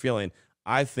my gut feeling,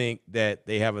 I think that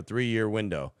they have a 3-year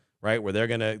window, right, where they're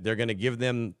gonna give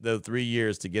them the 3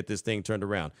 years to get this thing turned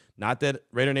around. Not that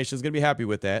Raider Nation is gonna be happy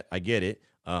with that. I get it.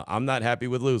 I'm not happy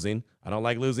with losing. I don't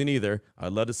like losing either.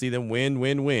 I'd love to see them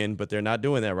win, but they're not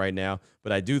doing that right now.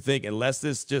 But I do think unless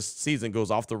this just season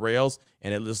goes off the rails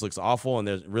and it just looks awful and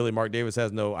there's really Mark Davis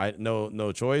has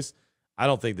no choice, I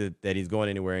don't think that he's going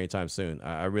anywhere anytime soon.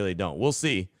 I really don't. We'll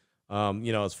see.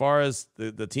 As far as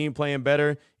the team playing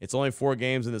better, it's only 4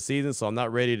 games in the season, so I'm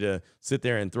not ready to sit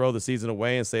there and throw the season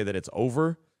away and say that it's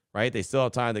over. Right? They still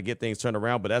have time to get things turned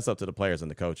around, but that's up to the players and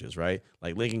the coaches, right?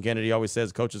 Like Lincoln Kennedy always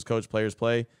says, coaches coach, players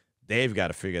play. They've got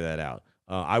to figure that out.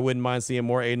 I wouldn't mind seeing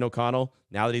more Aiden O'Connell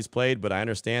now that he's played, but I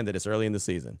understand that it's early in the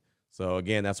season. So,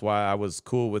 again, that's why I was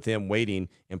cool with him waiting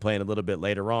and playing a little bit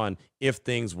later on if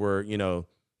things were,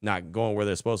 not going where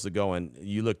they're supposed to go, and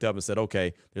you looked up and said,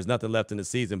 okay, there's nothing left in the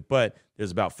season, but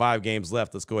there's about 5 games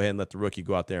left. Let's go ahead and let the rookie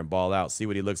go out there and ball out, see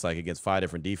what he looks like against 5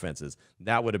 different defenses.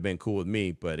 That would have been cool with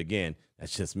me, but again,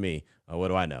 that's just me. What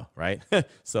do I know, right?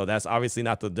 So that's obviously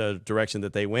not the direction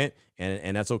that they went,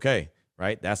 and that's okay,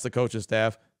 right? That's the coaching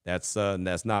staff. That's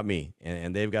not me,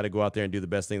 and they've got to go out there and do the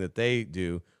best thing that they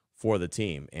do for the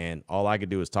team, and all I could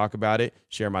do is talk about it,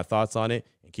 share my thoughts on it,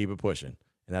 and keep it pushing.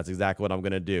 And that's exactly what I'm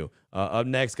going to do. Up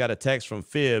next, got a text from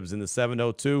Phibbs in the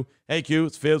 702. Hey, Q,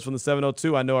 it's Phibbs from the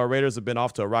 702. I know our Raiders have been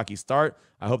off to a rocky start.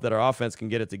 I hope that our offense can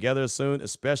get it together soon,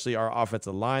 especially our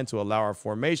offensive line, to allow our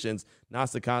formations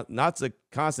not to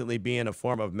constantly be in a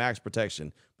form of max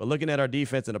protection. But looking at our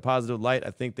defense in a positive light,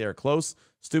 I think they are close.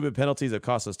 Stupid penalties have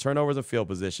cost us turnovers and field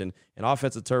position, and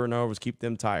offensive turnovers keep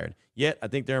them tired. Yet, I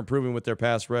think they're improving with their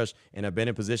pass rush and have been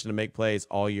in position to make plays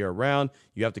all year round.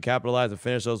 You have to capitalize and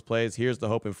finish those plays. Here's the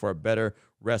hoping for a better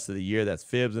rest of the year. That's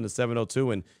Phibbs in the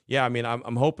 702. And, yeah, I mean,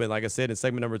 I'm hoping, like I said in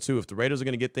segment number 2, if the Raiders are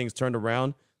going to get things turned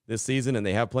around this season and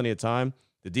they have plenty of time,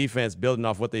 the defense building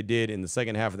off what they did in the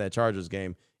second half of that Chargers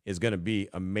game is going to be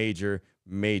a major,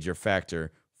 major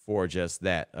factor for just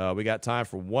that. We got time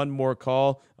for one more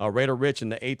call. Raider Rich in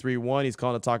the 831. He's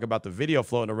calling to talk about the video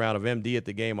floating around of MD at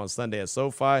the game on Sunday at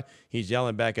SoFi. He's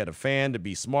yelling back at a fan to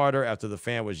be smarter after the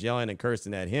fan was yelling and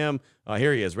cursing at him.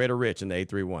 Here he is, Raider Rich in the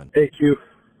 831. Hey, Q.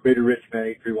 Raider Rich, man,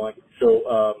 831.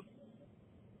 So,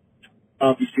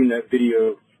 you've seen that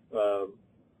video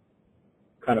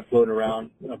kind of floating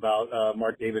around about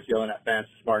Mark Davis yelling at fans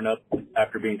to smarten up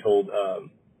after being told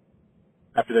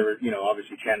after they were,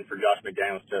 obviously chanting for Josh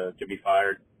McDaniels to be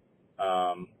fired.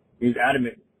 He was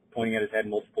adamant, pointing at his head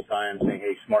multiple times, saying,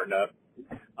 hey, smarten up.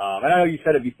 And I know you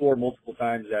said it before multiple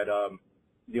times that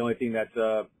the only thing that's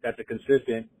a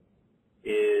consistent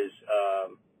is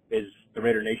the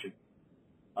Raider Nation.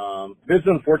 This is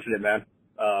unfortunate, man.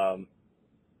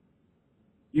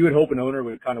 You would hope an owner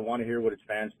would kind of want to hear what its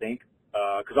fans think,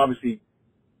 because obviously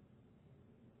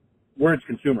we're its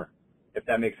consumer, if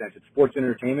that makes sense. It's sports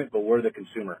entertainment, but we're the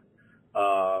consumer.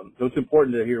 So it's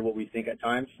important to hear what we think at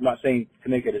times. I'm not saying to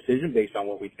make a decision based on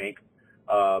what we think,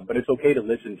 but it's okay to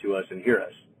listen to us and hear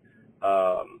us.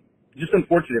 Just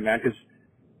unfortunate, man, because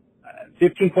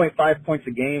 15.5 points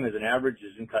a game as an average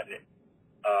isn't cutting it.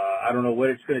 I don't know what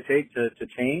it's going to take to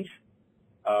change.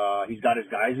 He's got his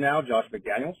guys now, Josh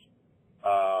McDaniels.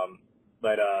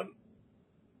 But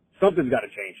something's got to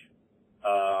change.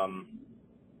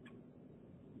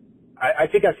 I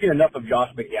think I've seen enough of Josh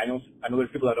McDaniels. I know there's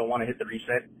people that don't want to hit the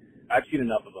reset. I've seen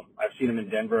enough of him. I've seen him in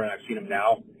Denver, and I've seen him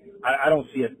now. I don't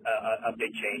see a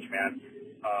big change, man.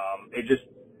 It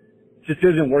just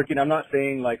isn't working. I'm not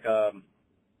saying like,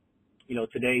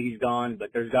 today he's gone,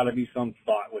 but there's got to be some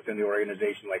thought within the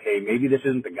organization, like, hey, maybe this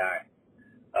isn't the guy.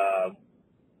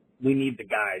 We need the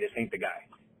guy. This ain't the guy.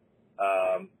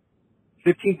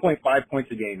 15.5 points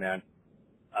a game, man.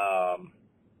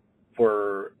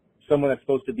 For someone that's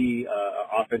supposed to be an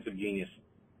offensive genius.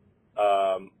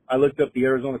 I looked up the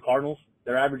Arizona Cardinals.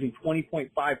 They're averaging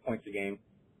 20.5 points a game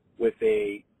with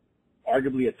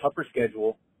arguably a tougher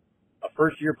schedule, a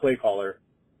first-year play caller,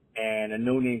 and a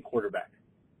no-name quarterback.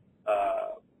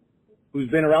 Who's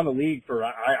been around the league for,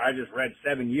 I just read,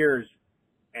 7 years,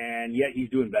 and yet he's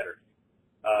doing better.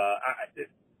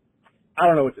 I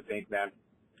don't know what to think, man.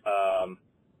 I'm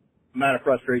at a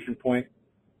frustration point.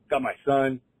 Got my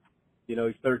son, he's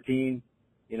 13,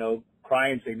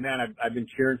 crying, saying, man, I've been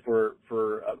cheering for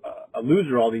a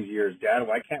loser all these years, Dad.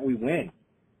 Why can't we win?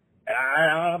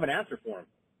 And I don't have an answer for him.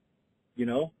 You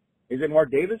know, is it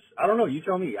Mark Davis? I don't know. You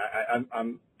tell me.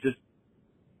 I'm just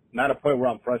not at a point where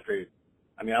I'm frustrated.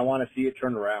 I mean, I want to see it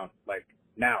turned around, like,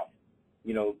 now.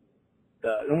 You know,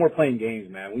 no more playing games,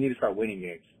 man. We need to start winning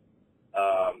games.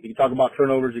 You can talk about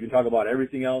turnovers. You can talk about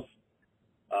everything else.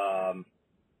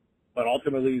 But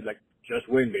ultimately, like, just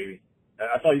win, baby.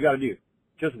 That's all you got to do.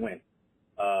 Just win.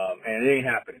 And it ain't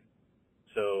happening.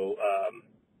 So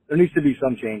there needs to be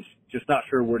some change. Just not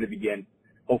sure where to begin.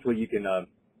 Hopefully you can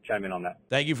chime in on that.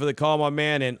 Thank you for the call, my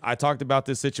man. And I talked about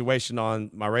this situation on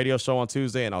my radio show on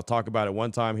Tuesday, and I'll talk about it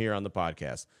one time here on the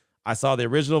podcast. I saw the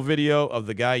original video of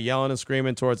the guy yelling and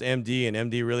screaming towards MD, and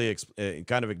MD really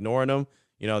kind of ignoring him.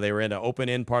 You know, they were in an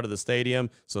open-end part of the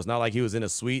stadium, so it's not like he was in a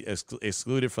suite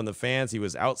excluded from the fans. He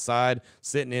was outside,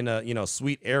 sitting in a,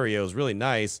 suite area. It was really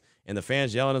nice, and the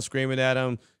fans yelling and screaming at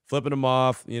him, flipping him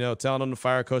off, telling him to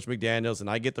fire Coach McDaniels, and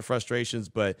I get the frustrations,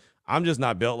 but I'm just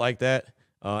not built like that,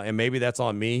 and maybe that's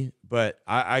on me, but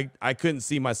I couldn't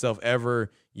see myself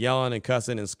ever yelling and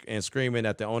cussing and screaming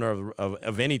at the owner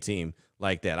of any team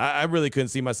like that. I really couldn't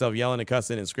see myself yelling and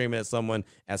cussing and screaming at someone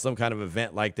at some kind of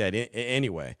event like that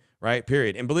anyway. Right,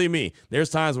 period. And believe me,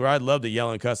 there's times where I'd love to yell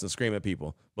and cuss and scream at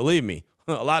people. Believe me,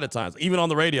 a lot of times. Even on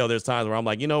the radio, there's times where I'm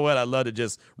like, you know what? I'd love to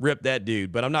just rip that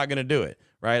dude, but I'm not going to do it,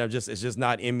 right? It's just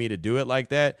not in me to do it like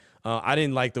that. I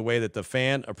didn't like the way that the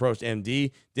fan approached MD.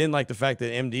 Didn't like the fact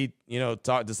that MD,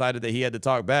 decided that he had to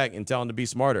talk back and tell him to be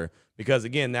smarter. Because,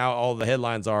 again, now all the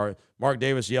headlines are Mark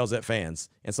Davis yells at fans.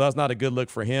 And so that's not a good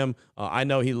look for him. I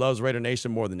know he loves Raider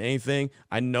Nation more than anything.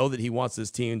 I know that he wants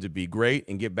his team to be great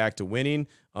and get back to winning.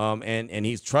 And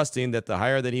he's trusting that the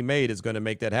hire that he made is going to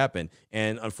make that happen.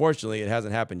 And unfortunately, it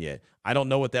hasn't happened yet. I don't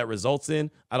know what that results in.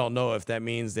 I don't know if that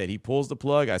means that he pulls the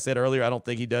plug. I said earlier, I don't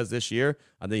think he does this year.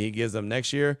 I think he gives them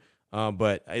next year.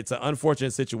 But it's an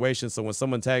unfortunate situation. So when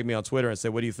someone tagged me on Twitter and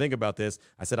said, what do you think about this?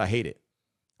 I said, I hate it.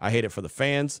 I hate it for the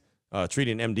fans.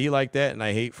 Treating MD like that, and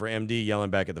I hate for MD yelling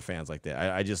back at the fans like that.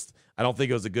 I don't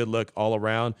think it was a good look all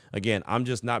around. Again, I'm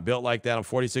just not built like that. I'm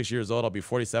 46 years old. I'll be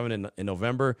 47 in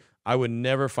November. I would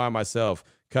never find myself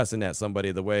cussing at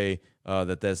somebody the way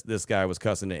that this guy was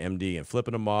cussing at MD and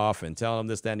flipping him off and telling him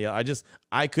this, that, and the other.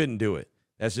 I couldn't do it.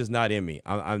 That's just not in me.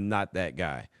 I'm not that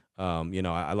guy.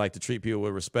 I like to treat people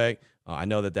with respect. I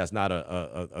know that that's not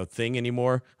a thing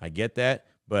anymore. I get that,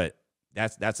 but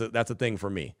that's a thing for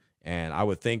me. And I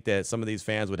would think that some of these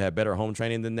fans would have better home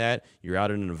training than that. You're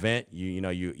out at an event, you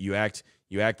act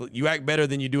better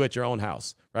than you do at your own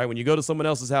house, right? When you go to someone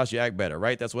else's house, you act better,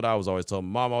 right? That's what I was always told.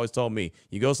 Mom always told me,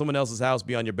 you go to someone else's house,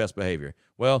 be on your best behavior.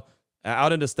 Well,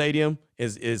 out in the stadium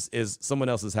is someone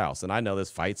else's house. And I know there's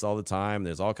fights all the time.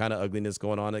 There's all kind of ugliness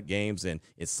going on at games, and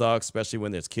it sucks, especially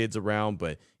when there's kids around,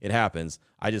 but it happens.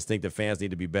 I just think the fans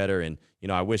need to be better. And,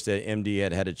 I wish that MD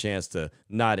had a chance to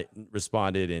not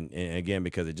responded. And again,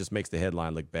 because it just makes the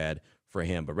headline look bad for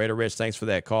him. But Raider Rich, thanks for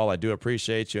that call. I do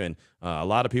appreciate you. And a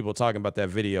lot of people talking about that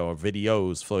video or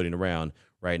videos floating around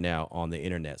right now on the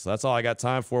internet. So that's all I got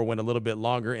time for. Went a little bit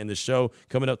longer in the show.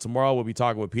 Coming up tomorrow, we'll be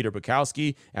talking with Peter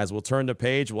Bukowski. As we'll turn the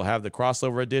page, we'll have the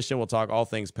crossover edition. We'll talk all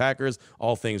things Packers,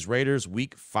 all things Raiders,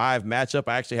 week 5 matchup.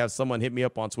 I actually have someone hit me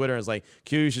up on Twitter and it's like,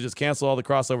 Q, you should just cancel all the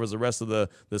crossovers the rest of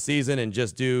the season and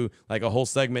just do like a whole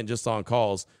segment just on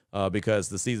calls because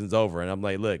the season's over. And I'm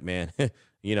like, look, man,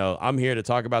 I'm here to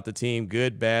talk about the team,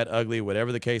 good, bad, ugly,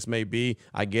 whatever the case may be.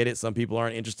 I get it. Some people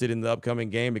aren't interested in the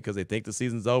upcoming game because they think the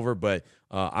season's over, but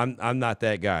I'm not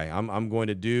that guy. I'm going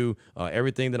to do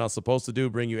everything that I'm supposed to do,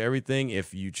 bring you everything.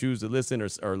 If you choose to listen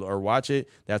or watch it,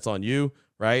 that's on you,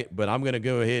 right? But I'm going to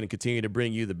go ahead and continue to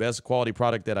bring you the best quality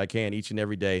product that I can each and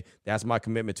every day. That's my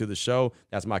commitment to the show.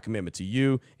 That's my commitment to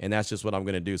you, and that's just what I'm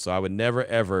going to do. So I would never,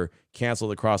 ever cancel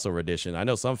the crossover edition. I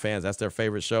know some fans, that's their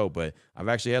favorite show, but I've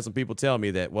actually had some people tell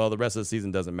me that, well, the rest of the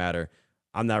season doesn't matter.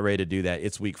 I'm not ready to do that.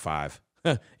 It's week 5.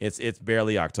 It's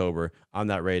barely October. I'm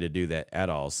not ready to do that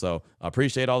at all. So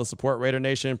appreciate all the support, Raider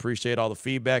Nation. Appreciate all the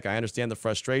feedback. I understand the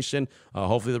frustration.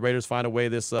 Hopefully the Raiders find a way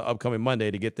this upcoming Monday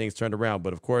to get things turned around.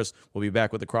 But, of course, we'll be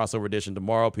back with the crossover edition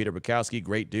tomorrow. Peter Bukowski,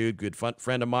 great dude, good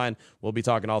friend of mine. We'll be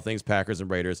talking all things Packers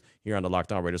and Raiders here on the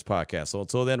Locked On Raiders podcast. So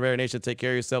until then, Raider Nation, take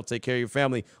care of yourself, take care of your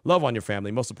family, love on your family.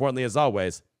 Most importantly, as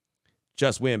always,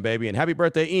 just win, baby. And happy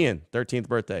birthday, Ian. 13th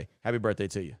birthday. Happy birthday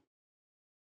to you.